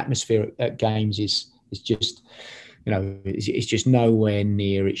them. The atmosphere at games is just... it's just nowhere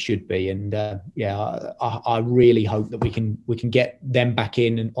near it should be, and I really hope that we can get them back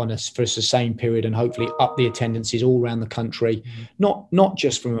in for a sustained period and hopefully up the attendances all around the country, not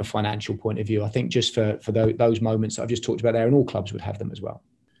just from a financial point of view. I think just for those moments that I've just talked about there, and all clubs would have them as well.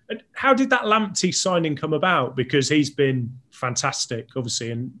 And how did that Lamptey signing come about? Because he's been fantastic,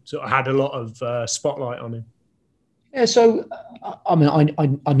 obviously, and sort of had a lot of spotlight on him. Yeah, so I mean,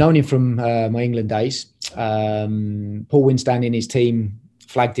 I've known him from my England days. Paul Winstanley and his team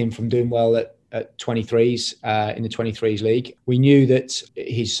flagged him from doing well at 23s in the 23s league. We knew that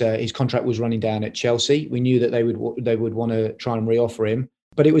his contract was running down at Chelsea. We knew that they would want to try and reoffer him.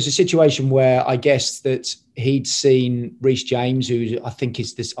 But it was a situation where I guess that he'd seen Reece James, who I think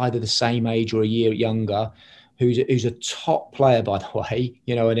is either the same age or a year younger, who's a top player, by the way,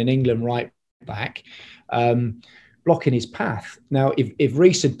 and an England right back, blocking his path. Now, if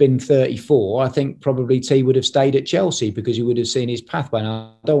Reece had been 34, I think probably T would have stayed at Chelsea because he would have seen his pathway. And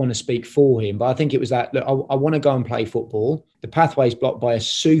I don't want to speak for him, but I think it was that, look, I want to go and play football. The pathway is blocked by a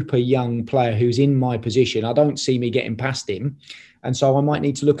super young player who's in my position. I don't see me getting past him. And so I might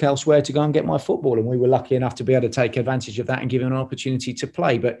need to look elsewhere to go and get my football. And we were lucky enough to be able to take advantage of that and give him an opportunity to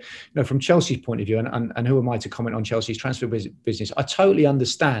play. But from Chelsea's point of view, and who am I to comment on Chelsea's transfer business? I totally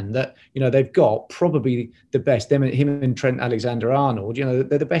understand that, they've got probably the best, him and Trent Alexander-Arnold,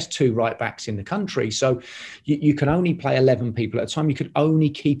 they're the best two right backs in the country. So you can only play 11 people at a time. You could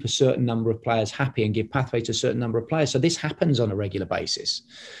only keep a certain number of players happy and give pathway to a certain number of players. So this happens on a regular basis.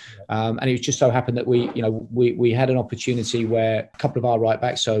 And it just so happened that we had an opportunity where a couple of our right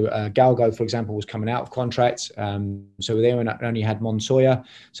backs, so Galgo, for example, was coming out of contract. So we only had Montoya.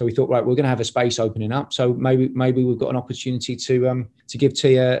 So we thought, right, we're going to have a space opening up. So maybe we've got an opportunity to give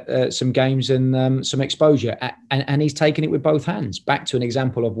Tia some games and some exposure. And he's taken it with both hands. Back to an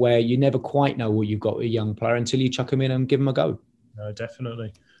example of where you never quite know what you've got with a young player until you chuck him in and give him a go. No,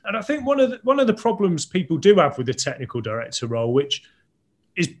 definitely. And I think one of the problems people do have with the technical director role, which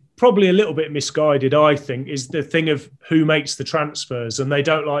is probably a little bit misguided, I think, is the thing of who makes the transfers. And they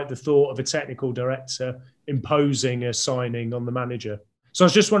don't like the thought of a technical director imposing a signing on the manager. So I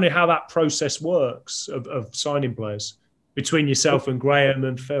was just wondering how that process works of signing players between yourself and Graham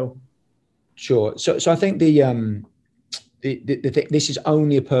and Phil. Sure. So I think this is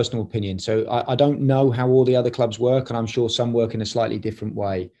only a personal opinion. So I don't know how all the other clubs work, and I'm sure some work in a slightly different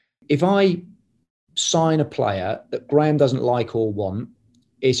way. If I sign a player that Graham doesn't like or want,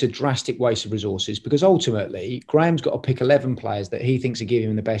 it's a drastic waste of resources, because ultimately Graham's got to pick 11 players that he thinks are giving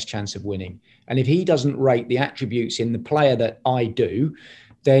him the best chance of winning. And if he doesn't rate the attributes in the player that I do,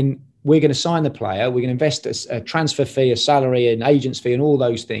 then we're going to sign the player. We're going to invest a transfer fee, a salary, an agent's fee, and all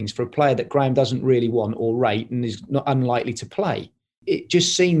those things for a player that Graham doesn't really want or rate and is not unlikely to play. It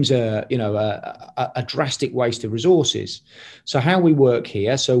just seems a drastic waste of resources. So how we work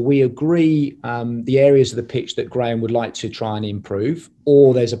here, so we agree the areas of the pitch that Graham would like to try and improve,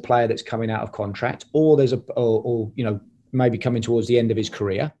 or there's a player that's coming out of contract, or there's maybe coming towards the end of his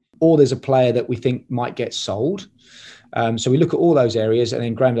career, or there's a player that we think might get sold. So we look at all those areas, and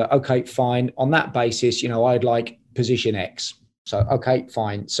then Graham's like, okay, fine. On that basis, I'd like position X. So, okay,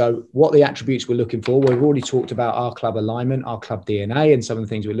 fine. So what the attributes we're looking for, we've already talked about our club alignment, our club DNA, and some of the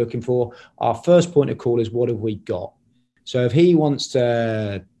things we're looking for. Our first point of call is, what have we got? So if he wants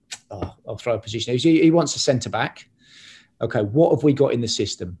to, I'll throw a position. He wants a centre back. Okay, what have we got in the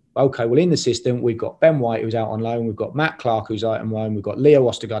system? Okay, well, in the system, we've got Ben White, who's out on loan. We've got Matt Clark, who's out on loan. We've got Leo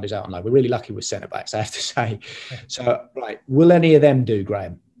Ostergaard, who's out on loan. We're really lucky with centre backs, I have to say. So, right, will any of them do,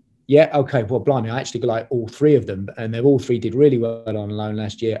 Graham? Yeah, okay, well, blimey, I actually like all three of them, and they all three did really well on loan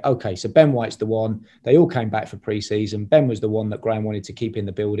last year. Okay, so Ben White's the one. They all came back for pre-season. Ben was the one that Graham wanted to keep in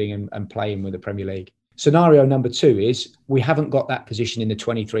the building and play him with the Premier League. Scenario number 2 is we haven't got that position in the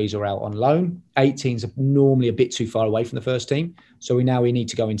 23s or out on loan. 18s are normally a bit too far away from the first team. So we need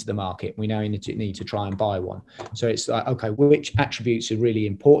to go into the market. We now need to try and buy one. So it's like, okay, which attributes are really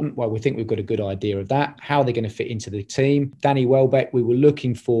important? Well, we think we've got a good idea of that. How are they going to fit into the team? Danny Welbeck, we were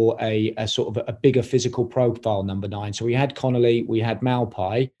looking for a sort of a bigger physical profile, number 9. So we had Connolly, we had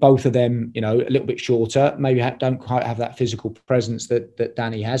Malpai, both of them, a little bit shorter, maybe don't quite have that physical presence that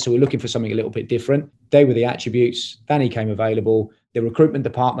Danny has. So we're looking for something a little bit different. They were the attributes. Danny came available. The recruitment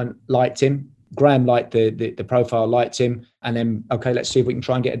department liked him. Graham liked the profile, liked him. And then, okay, let's see if we can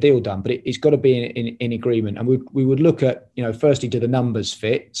try and get a deal done. But it's got to be in agreement. And we would look at, firstly, do the numbers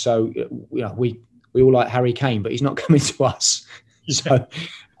fit? So, we all like Harry Kane, but he's not coming to us. So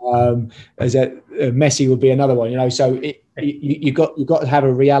Messi would be another one, So you've got to have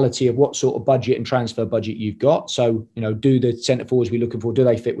a reality of what sort of budget and transfer budget you've got. So, do the centre forwards we're looking for, do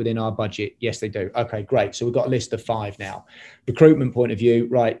they fit within our budget? Yes, they do. Okay, great. So we've got a list of 5 now. Recruitment point of view,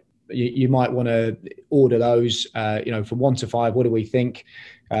 right? You might want to order those, from 1 to 5. What do we think?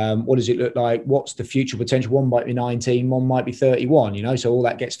 What does it look like? What's the future potential? One might be 19, one might be 31, so all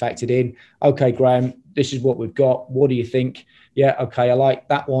that gets factored in. Okay, Graham, this is what we've got. What do you think? Yeah, okay, I like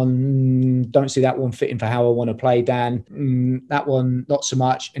that one. Don't see that one fitting for how I want to play, Dan. That one, not so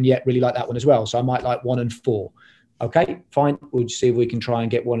much, and yet really like that one as well. So I might like 1 and 4. Okay, fine. We'll see if we can try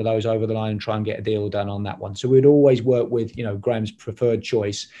and get one of those over the line and try and get a deal done on that one. So we'd always work with, Graham's preferred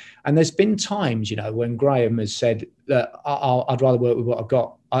choice. And there's been times, when Graham has said that I'd rather work with what I've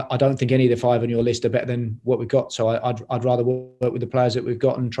got. I don't think any of the 5 on your list are better than what we've got. So I'd rather work with the players that we've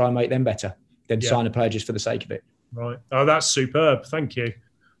got and try and make them better than sign a player just for the sake of it. Right. Oh, that's superb. Thank you.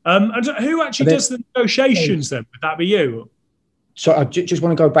 And who actually does the negotiations then? Would that be you? So I just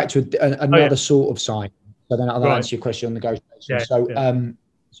want to go back to another sort of sign. So then I'll answer your question on negotiations. Yeah,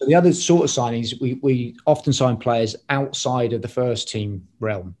 so the other sort of signings, we often sign players outside of the first team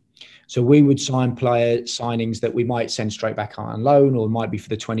realm. So we would sign player signings that we might send straight back on loan, or might be for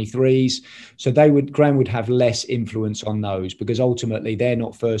the 23s. So Graham would have less influence on those, because ultimately they're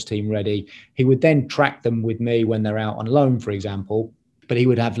not first team ready. He would then track them with me when they're out on loan, for example, but he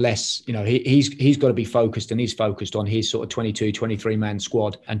would have less, he's got to be focused, and he's focused on his sort of 22, 23 man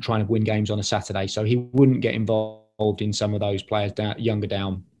squad and trying to win games on a Saturday. So he wouldn't get involved in some of those players younger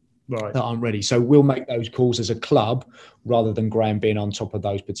down. Right. That aren't ready. So we'll make those calls as a club rather than Graham being on top of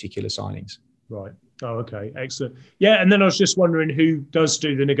those particular signings. Right. Oh, okay. Excellent. Yeah. And then I was just wondering who does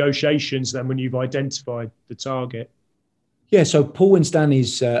do the negotiations then when you've identified the target. Yeah. So Paul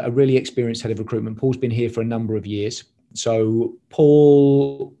Winstanley's a really experienced head of recruitment. Paul's been here for a number of years. So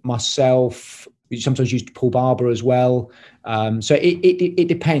Paul, myself, we sometimes use Paul Barber as well. So it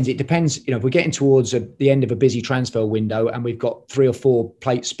depends. It depends. If we're getting towards the end of a busy transfer window and we've got 3 or 4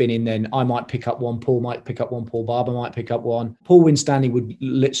 plates spinning, then I might pick up one. Paul might pick up one. Paul Barber might pick up one. Paul Winstanley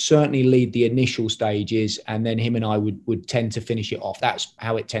would certainly lead the initial stages, and then him and I would tend to finish it off. That's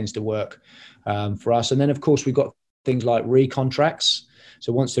how it tends to work for us. And then, of course, we've got things like re-contracts.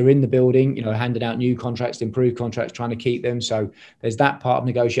 So once they're in the building, handing out new contracts, improved contracts, trying to keep them. So there's that part of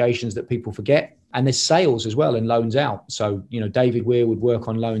negotiations that people forget. And there's sales as well and loans out. So, David Weir would work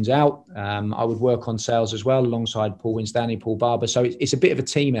on loans out. I would work on sales as well alongside Paul Winstanley, Paul Barber. So it's a bit of a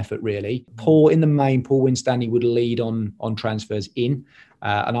team effort, really. Paul Winstanley would lead on transfers in,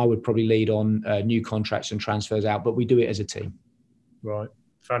 and I would probably lead on new contracts and transfers out. But we do it as a team. Right.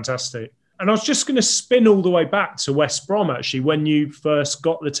 Fantastic. And I was just going to spin all the way back to West Brom, actually, when you first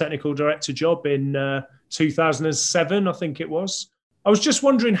got the technical director job in 2007, I think it was. I was just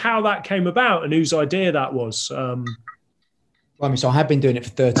wondering how that came about and whose idea that was. So I have been doing it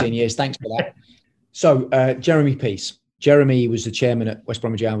for 13 years. Thanks for that. So Jeremy Peace. Jeremy was the chairman at West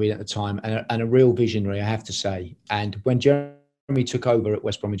Bromwich Albion at the time, and a real visionary, I have to say. And when Jeremy took over at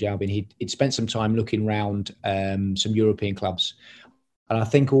West Bromwich Albion, he'd spent some time looking around some European clubs. And I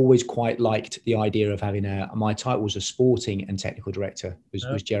think always quite liked the idea of having my title was a sporting and technical director,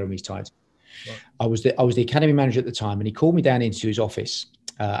 was Jeremy's title. Right. I was the academy manager at the time, and he called me down into his office,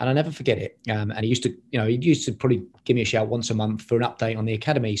 and I never forget it. And he used to probably give me a shout once a month for an update on the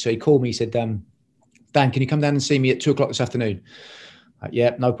academy. So he called me, he said, Dan, can you come down and see me at 2:00 this afternoon?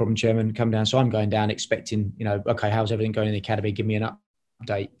 Yeah, no problem, Chairman, come down. So I'm going down expecting, okay, how's everything going in the academy? Give me an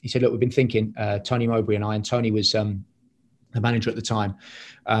update. He said, look, we've been thinking, Tony Mowbray and I, and Tony was the manager at the time,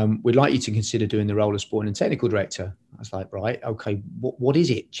 we'd like you to consider doing the role of sporting and technical director. I was like, right, okay, what is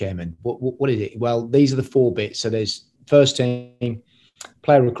it, Chairman? What is it? Well, these are the 4 bits. So there's first team,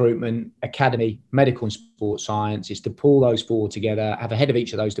 player recruitment, academy, medical and sports science. Is to pull those 4 together, have a head of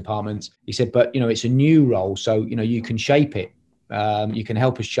each of those departments. He said, but it's a new role, so you can shape it. You can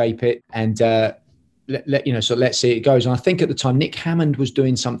help us shape it, and so let's see it goes. And I think at the time Nick Hammond was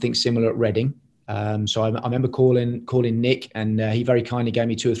doing something similar at Reading. So I remember calling Nick, and he very kindly gave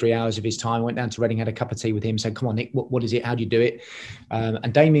me 2 or 3 hours of his time. Went down to Reading, had a cup of tea with him, said, come on, Nick, what is it? How do you do it?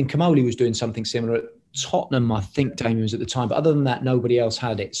 And Damien Kamoli was doing something similar at Tottenham. I think Damien was at the time, but other than that, nobody else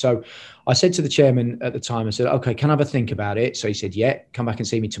had it. So I said to the chairman at the time, I said, okay, can I have a think about it? So he said, yeah, come back and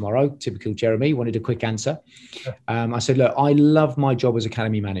see me tomorrow. Typical Jeremy, wanted a quick answer. I said, look, I love my job as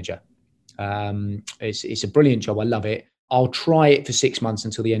academy manager. It's a brilliant job. I love it. I'll try it for 6 months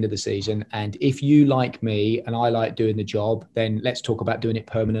until the end of the season. And if you like me and I like doing the job, then let's talk about doing it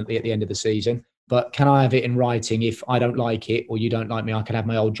permanently at the end of the season. But can I have it in writing? If I don't like it or you don't like me, I can have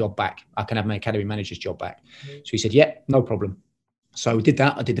my old job back. I can have my academy manager's job back. So he said, yeah, no problem. So we did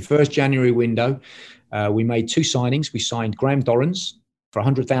that. I did the first January window. We made 2 signings. We signed Graham Dorrans for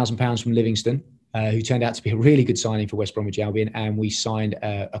 £100,000 from Livingston, who turned out to be a really good signing for West Bromwich Albion. And we signed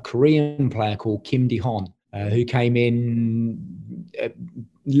a Korean player called Kim Dihon, who came in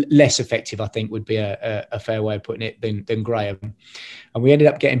less effective, I think would be a fair way of putting it, than Graham. And we ended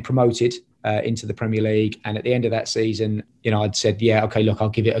up getting promoted into the Premier League. And at the end of that season, I'd said, yeah, okay, look, I'll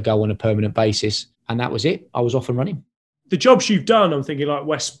give it a go on a permanent basis. And that was it. I was off and running. The jobs you've done, I'm thinking like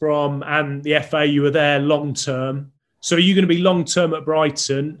West Brom and the FA, you were there long term. So are you going to be long term at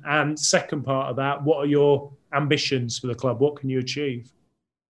Brighton? And second part of that, what are your ambitions for the club? What can you achieve?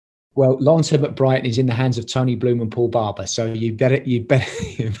 Well, long term at Brighton is in the hands of Tony Bloom and Paul Barber, so you better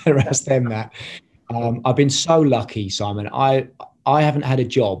ask them that. I've been so lucky, Simon. I haven't had a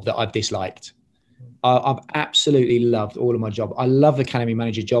job that I've disliked. I've absolutely loved all of my job. I love academy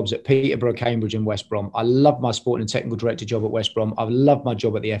manager jobs at Peterborough, Cambridge and West Brom. I love my sporting and technical director job at West Brom. I've loved my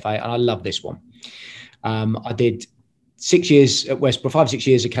job at the FA, and I love this one. I did 6 years at West Brom, 5 or 6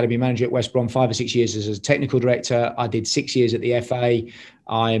 years academy manager at West Brom, 5 or 6 years as a technical director. I did 6 years at the FA.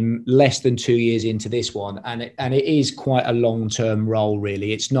 I'm less than 2 years into this one, and it is quite a long-term role,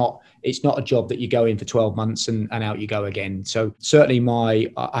 really. It's not a job that you go in for 12 months and out you go again. So certainly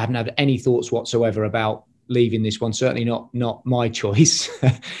I haven't had any thoughts whatsoever about leaving this one. Certainly not my choice.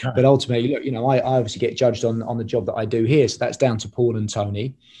 But ultimately, look, I obviously get judged on the job that I do here. So that's down to Paul and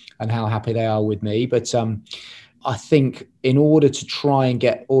Tony and how happy they are with me. But I think in order to try and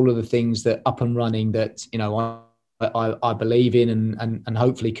get all of the things that up and running that, I believe in and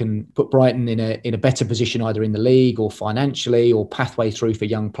hopefully can put Brighton in a better position either in the league or financially or pathway through for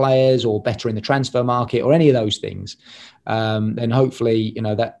young players or better in the transfer market or any of those things, then hopefully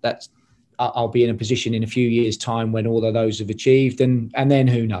that's I'll be in a position in a few years' time when all of those have achieved, and then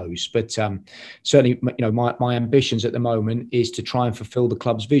who knows? But certainly, my ambitions at the moment is to try and fulfil the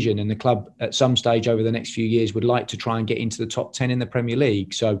club's vision, and the club at some stage over the next few years would like to try and get into the top 10 in the Premier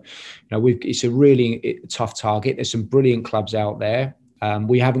League. So, it's a really tough target. There's some brilliant clubs out there.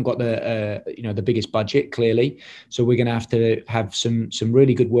 We haven't got the biggest budget, clearly, so we're going to have some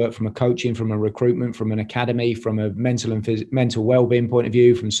really good work from a coaching, from a recruitment, from an academy, from a mental well-being point of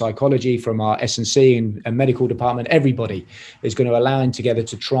view, from psychology, from our S&C and medical department. Everybody is going to align together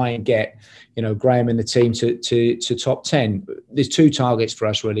to try and get Graham and the team to top 10. There's two targets for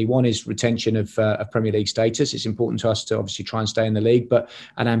us, really. One is retention of Premier League status. It's important to us to obviously try and stay in the league, but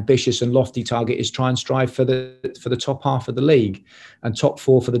an ambitious and lofty target is try and strive for the top half of the league and top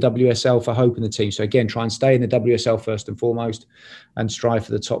 4 for the WSL for Hope in the team. So again, try and stay in the WSL first and foremost and strive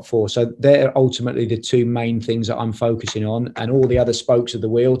for the top 4. So they're ultimately the two main things that I'm focusing on, and all the other spokes of the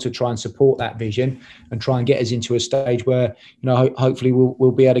wheel to try and support that vision and try and get us into a stage where, hopefully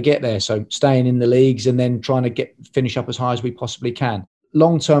we'll be able to get there. So staying in the leagues and then trying to finish up as high as we possibly can.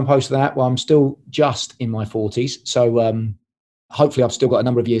 Long-term post of that, well, I'm still just in my 40s. So hopefully I've still got a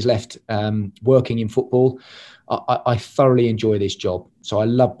number of years left working in football. I thoroughly enjoy this job. So I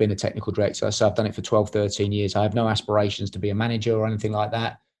love being a technical director. So I've done it for 12, 13 years. I have no aspirations to be a manager or anything like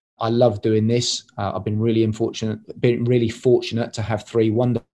that. I love doing this. I've been really fortunate to have 3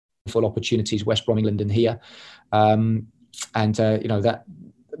 wonderful opportunities, West Brom, England and here. That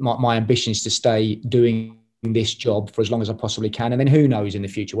my ambition is to stay doing this job for as long as I possibly can. And then who knows in the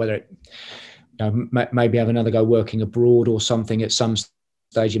future, whether it, maybe have another go working abroad or something at some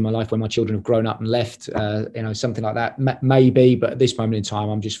stage in my life when my children have grown up and left, something like that, maybe. But at this moment in time,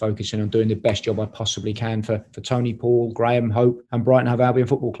 I'm just focusing on doing the best job I possibly can for Tony, Paul, Graham, Hope and Brighton Hove Albion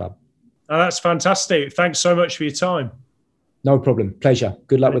Football Club. Oh, that's fantastic. Thanks so much for your time. No problem. Pleasure.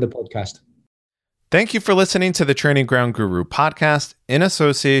 Good luck with the podcast. Thank you for listening to the Training Ground Guru podcast in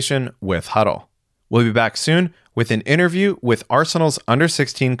association with Huddle. We'll be back soon with an interview with Arsenal's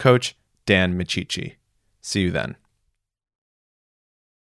under-16 coach, Dan Micciche. See you then.